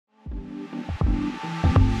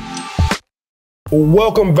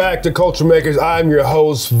Welcome back to Culture Makers. I'm your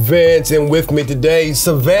host, Vince, and with me today,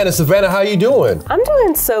 Savannah. Savannah, how you doing? I'm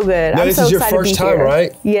doing so good. Now, this is your first time,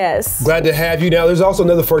 right? Yes. Glad to have you. Now, there's also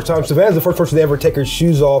another first time. Savannah's the first person to ever take her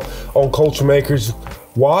shoes off on Culture Makers.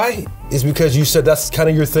 Why? Is because you said that's kind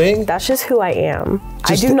of your thing? That's just who I am.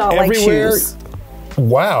 Just I do not everywhere? like shoes.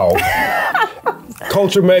 Wow.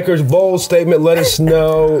 Culture Makers, bold statement. Let us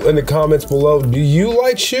know in the comments below. Do you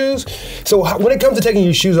like shoes? So when it comes to taking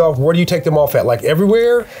your shoes off, where do you take them off at? Like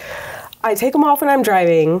everywhere? I take them off when I'm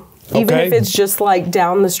driving, even if it's just like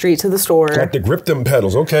down the street to the store. Like to grip them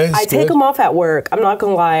pedals. Okay. I take them off at work. I'm not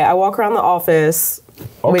gonna lie. I walk around the office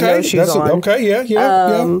with no shoes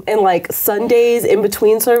on. And like Sundays in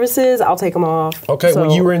between services, I'll take them off. Okay. So,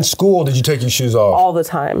 when you were in school, did you take your shoes off? All the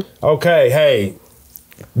time. Okay. Hey.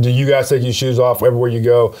 Do you guys take your shoes off everywhere you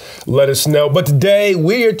go? Let us know. But today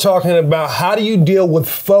we are talking about how do you deal with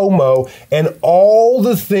FOMO and all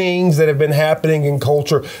the things that have been happening in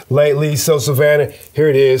culture lately. So Savannah, here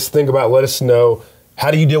it is. Think about, let us know.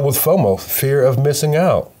 How do you deal with FOMO? Fear of missing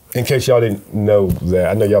out. In case y'all didn't know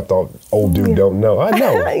that. I know y'all thought old dude don't know. I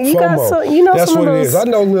know. FOMO. That's what it is. I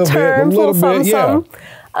know a little bit. Yeah.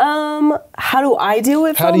 How do I deal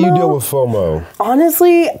with FOMO? How do you deal with FOMO?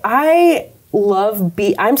 Honestly,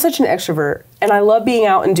 I'm such an extrovert and I love being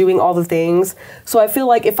out and doing all the things. So I feel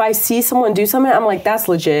like if I see someone do something, I'm like, that's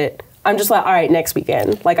legit. I'm just like, all right, next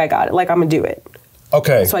weekend. Like, I got it. Like, I'm gonna do it.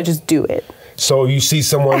 Okay. So I just do it. So you see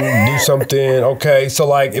someone do something, okay. So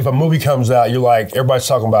like if a movie comes out, you're like, everybody's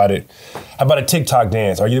talking about it. How about a TikTok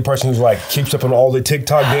dance? Are you the person who's like keeps up on all the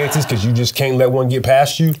TikTok dances because you just can't let one get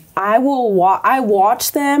past you? I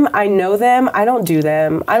watch them. I know them. I don't do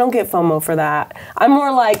them. I don't get FOMO for that. I'm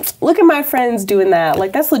more like, look at my friends doing that.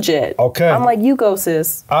 Like, that's legit. Okay. I'm like, you go,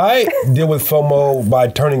 sis. I deal with FOMO by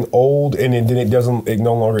turning old and then it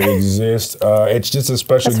no longer exists. It's just a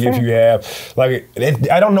special gift you have. Like,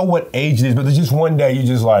 I don't know what age it is, but there's just one day you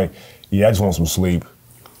just like, yeah, I just want some sleep.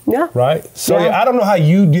 Yeah. Right? So yeah, I don't know how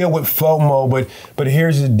you deal with FOMO, but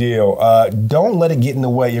here's the deal. Don't let it get in the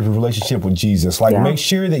way of your relationship with Jesus. Like, make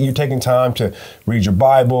sure that you're taking time to read your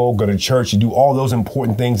Bible, go to church, you do all those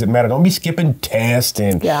important things that matter. Don't be skipping tests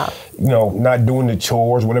and, not doing the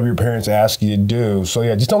chores, whatever your parents ask you to do. So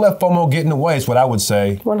yeah, just don't let FOMO get in the way is what I would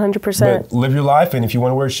say. 100%. But live your life, and if you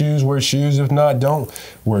want to wear shoes, wear shoes. If not, don't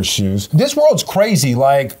wear shoes. This world's crazy.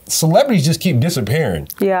 Like, celebrities just keep disappearing.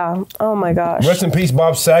 Yeah. Oh my gosh. Rest in peace,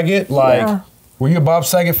 Bob Saget. Like, were you a Bob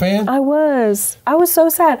Saget fan? I was so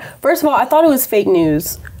sad. First of all, I thought it was fake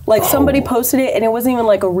news. Like, somebody posted it and it wasn't even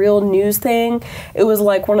like a real news thing. It was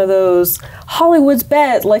like one of those Hollywood's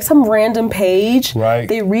Bet, like some random page. Right.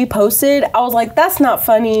 They reposted. I was like, that's not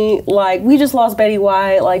funny. Like, we just lost Betty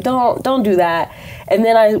White. Like, don't do that. And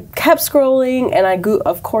then I kept scrolling and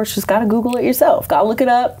of course, just gotta Google it yourself. Gotta look it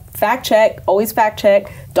up. Fact check. Always fact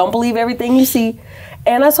check. Don't believe everything you see.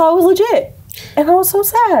 And I saw it was legit. And I was so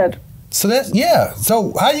sad. So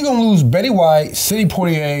So how you gonna lose Betty White, Sidney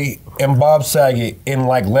Poitier, and Bob Saget in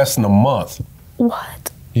like less than a month?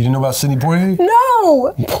 What? You didn't know about Sidney Poitier?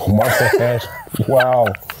 No. Oh my gosh! Wow.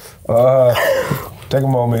 Take a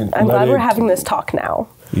moment. I'm glad we're having this talk now.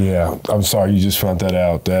 Yeah, I'm sorry you just found that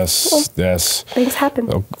out. That's things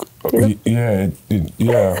happen.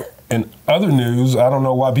 Yeah. And other news, I don't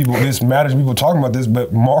know why this matters, people talking about this,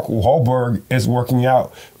 but Mark Wahlberg is working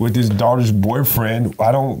out with his daughter's boyfriend.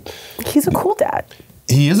 He's a cool dad.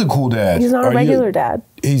 He is a cool dad. He's not a regular dad.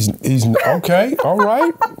 He's okay, all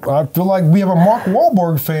right. I feel like we have a Mark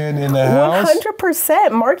Wahlberg fan in the house.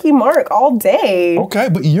 100%, Marky Mark all day. Okay,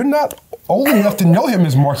 but you're not old enough to know him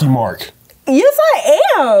as Marky Mark. Yes, I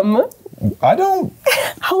am. I don't.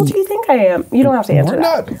 How old do you think I am? You don't have to answer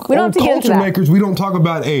that. We don't have to get into that. Culture Makers, we don't talk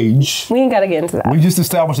about age. We ain't got to get into that. We just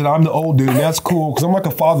established that I'm the old dude, and that's cool, because I'm like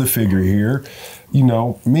a father figure here. You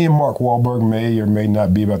know, me and Mark Wahlberg may or may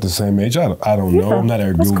not be about the same age. I don't know. I'm not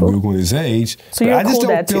Googling his age. So you're I just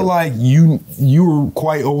don't feel like you were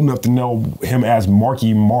quite old enough to know him as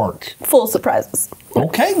Marky Mark. Full surprises.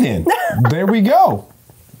 Okay, then. There we go.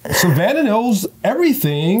 Savannah knows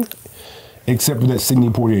everything. Except that Sidney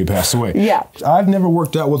Poitier passed away. Yeah. I've never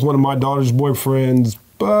worked out with one of my daughter's boyfriends,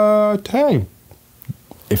 but hey,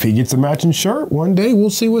 if he gets a matching shirt, one day we'll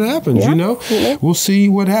see what happens, you know? We'll see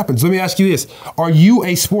what happens. Let me ask you this. Are you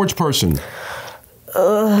a sports person?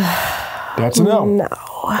 That's a no.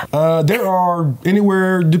 No. There are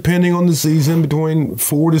anywhere, depending on the season, between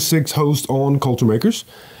 4 to 6 hosts on Culture Makers,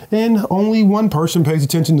 and only one person pays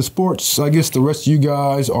attention to sports. I guess the rest of you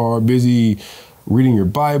guys are busy reading your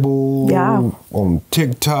Bible, on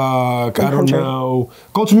TikTok, 100. I don't know.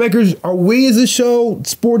 Culture Makers, are we as a show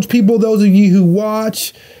sports people, those of you who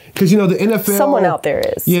watch? Because, you know, the NFL... Someone out there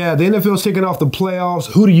is. Yeah, the NFL's taking off the playoffs.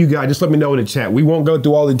 Who do you got? Just let me know in the chat. We won't go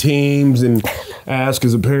through all the teams and ask,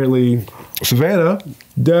 because apparently Savannah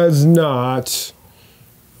does not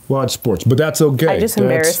watch sports, but that's okay. I just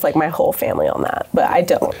embarrassed like my whole family on that, but I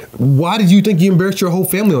don't. Why did you think you embarrassed your whole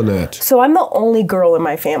family on that? So I'm the only girl in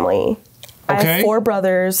my family. I Okay. have 4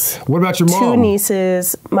 brothers. What about your mom? 2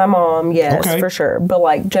 nieces. My mom, yes, Okay. for sure. But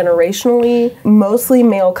like generationally, mostly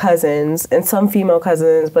male cousins and some female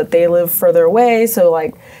cousins, but they live further away. So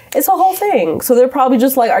like, it's a whole thing. So they're probably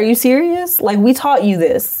just like, are you serious? Like, we taught you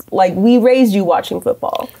this. Like, we raised you watching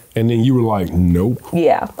football. And then you were like, nope.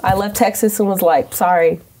 Yeah. I left Texas and was like,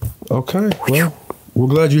 sorry. Okay, well, we're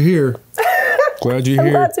glad you're here. Glad you're I'm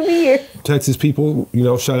here. glad to be here. Texas people, you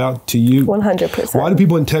know, shout out to you. 100%. Why do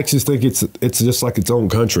people in Texas think it's just like its own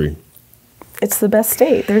country? It's the best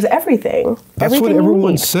state. There's everything. That's everything what you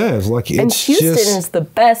everyone need. says. Like, it's And Houston just... is the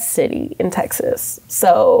best city in Texas.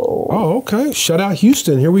 So Oh, okay. Shout out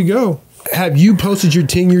Houston. Here we go. Have you posted your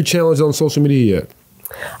 10-year challenge on social media yet?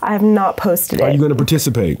 I have not posted Are you it. going to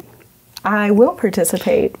participate? I will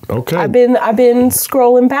participate. Okay. I've been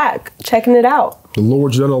scrolling back, checking it out. The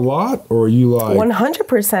Lord's done a lot, or are you like...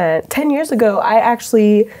 100%. 10 years ago, I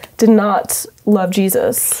actually did not love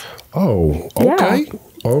Jesus. Oh, okay. Yeah.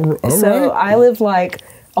 All So right. I lived like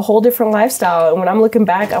a whole different lifestyle. And when I'm looking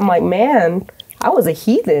back, I'm like, man, I was a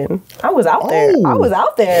heathen. I was out there. Oh, I was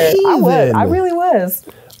out there. I was. heathen. I really was.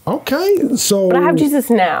 Okay, so... But I have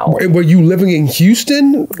Jesus now. Were you living in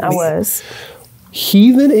Houston? I was.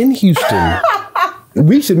 Heathen in Houston.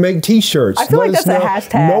 We should make T-shirts. I feel like Let us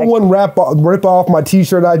that's a hashtag. No one rip off my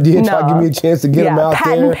T-shirt idea. Try to give me a chance to get them out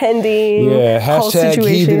patent there. pending. Yeah, whole hashtag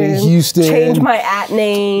situation. Heathen in Houston. Change my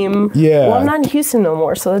 @name. Yeah. Well, I'm not in Houston no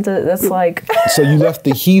more, so that's like. So you left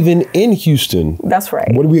the Heathen in Houston. That's right.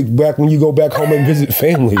 What do we back when you go back home and visit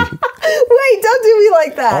family? Wait, don't do me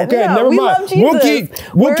like that. Okay, no, never we mind. Love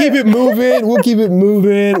Jesus. We'll keep it moving. We'll keep it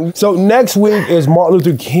moving. So next week is Martin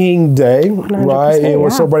Luther King Day, right? And we're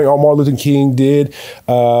yeah. celebrating all Martin Luther King did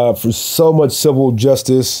for so much civil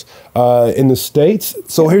justice in the States.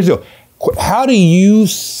 So here's the deal. How do you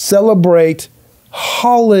celebrate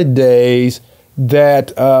holidays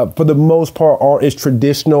that for the most part aren't as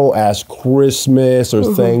traditional as Christmas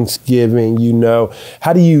or Thanksgiving, you know?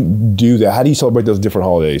 How do you do that? How do you celebrate those different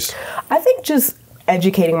holidays? I think just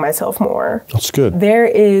educating myself more. That's good. There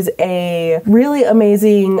is a really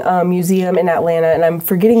amazing museum in Atlanta, and I'm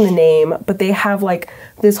forgetting the name, but they have like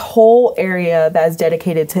this whole area that's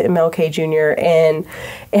dedicated to MLK Jr. and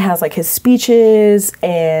it has like his speeches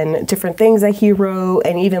and different things that he wrote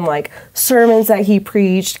and even like sermons that he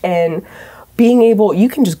preached, and being able, you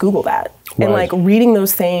can just Google that. Right. And like reading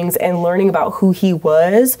those things and learning about who he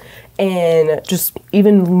was, and just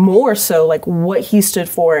even more so like what he stood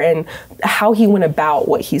for and how he went about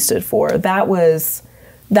what he stood for.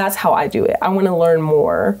 That's how I do it. I want to learn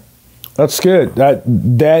more. That's good.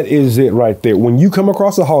 That is it right there. When you come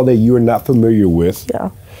across a holiday you are not familiar with,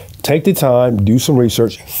 Yeah. take the time, do some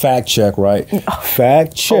research, fact check, right?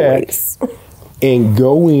 Fact check. Always. And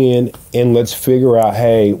go in and let's figure out,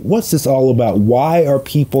 hey, what's this all about? Why are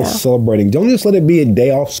people celebrating? Don't just let it be a day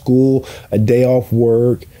off school, a day off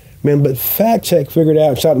work. Man, but fact check, figure it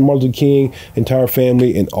out. Shout out to Martin Luther King, entire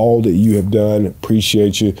family, and all that you have done.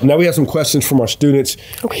 Appreciate you. Now we have some questions from our students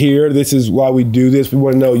here. This is why we do this. We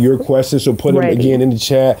want to know your questions, so put them again in the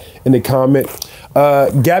chat, in the comment.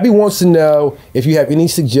 Gabby wants to know if you have any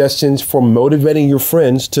suggestions for motivating your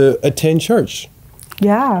friends to attend church.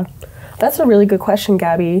 Yeah. That's a really good question,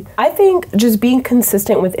 Gabby. I think just being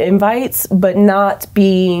consistent with invites, but not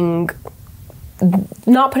putting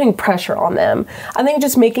pressure on them. I think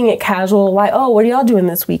just making it casual, like, oh, what are y'all doing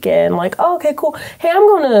this weekend? Like, oh, okay, cool. Hey, I'm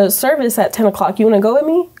going to service at 10 o'clock. You want to go with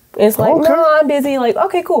me? And it's like, no, I'm busy. Like,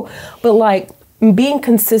 okay, cool. But like being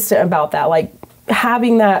consistent about that, like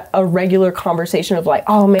having that a regular conversation of like,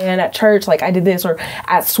 oh man, at church, like I did this, or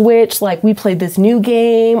at Switch, like we played this new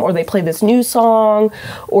game, or they played this new song,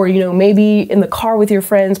 or, you know, maybe in the car with your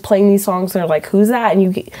friends playing these songs and they're like, who's that? And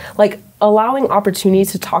you like allowing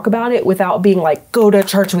opportunities to talk about it without being like, go to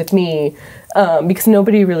church with me, because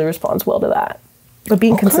nobody really responds well to that. But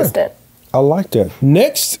being consistent. I like that.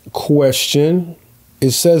 Next question.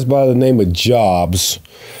 It says by the name of Jobs.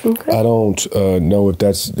 Okay. I don't know if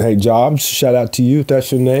that's... Hey, Jobs, shout out to you if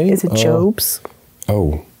that's your name. Is it Jobs?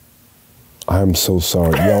 I'm so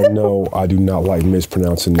sorry. Y'all know I do not like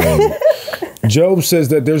mispronouncing names. Job says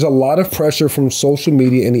that there's a lot of pressure from social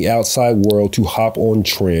media and the outside world to hop on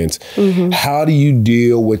trends. How do you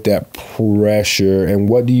deal with that pressure, and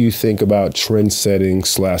what do you think about trend setting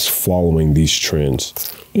 / following these trends?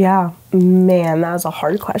 Yeah, man, that was a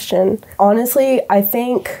hard question. Honestly, I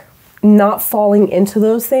think not falling into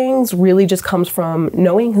those things really just comes from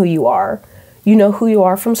knowing who you are. You know who you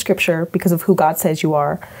are from scripture because of who God says you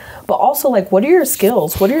are. But also, like, what are your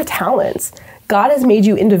skills? What are your talents? God has made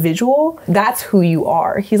you individual. That's who you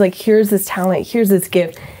are. He's like, here's this talent, here's this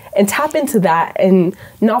gift. And tap into that and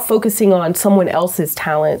not focusing on someone else's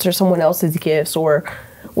talents or someone else's gifts or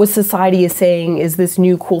what society is saying is this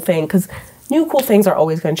new cool thing. Because new cool things are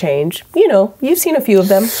always going to change. You know, you've seen a few of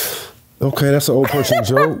them. Okay, that's an old person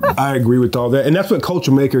joke. I agree with all that. And that's what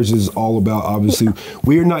Culture Makers is all about, obviously.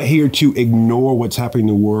 We are not here to ignore what's happening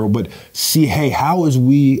in the world, but see, hey, how is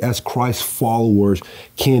we as Christ followers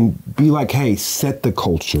can be like, hey, set the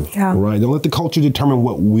culture, right? Don't let the culture determine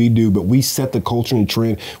what we do, but we set the culture and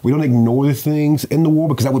trend. We don't ignore the things in the world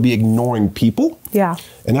because that would be ignoring people. Yeah.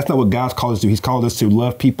 And that's not what God's called us to do. He's called us to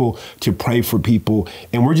love people, to pray for people.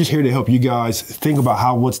 And we're just here to help you guys think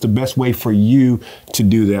about what's the best way for you to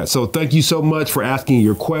do that. So thank you so much for asking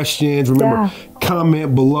your questions. Remember,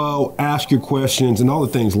 comment below, ask your questions and all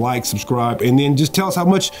the things, like, subscribe, and then just tell us how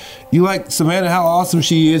much you like Savannah, how awesome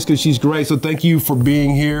she is, because she's great. So thank you for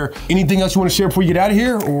being here. Anything else you want to share before you get out of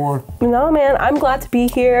here? Or no, man, I'm glad to be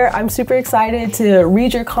here. I'm super excited to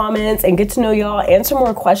read your comments and get to know y'all, answer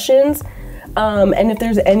more questions. And if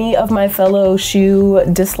there's any of my fellow shoe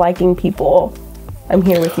disliking people, I'm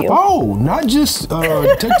here with you. Oh, not just take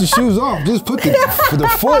the shoes off. Just put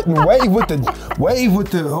the foot and wave with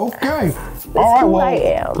the. Okay. All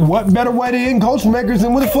right. Well, what better way to end Culture Makers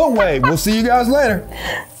than with a foot wave? We'll see you guys later.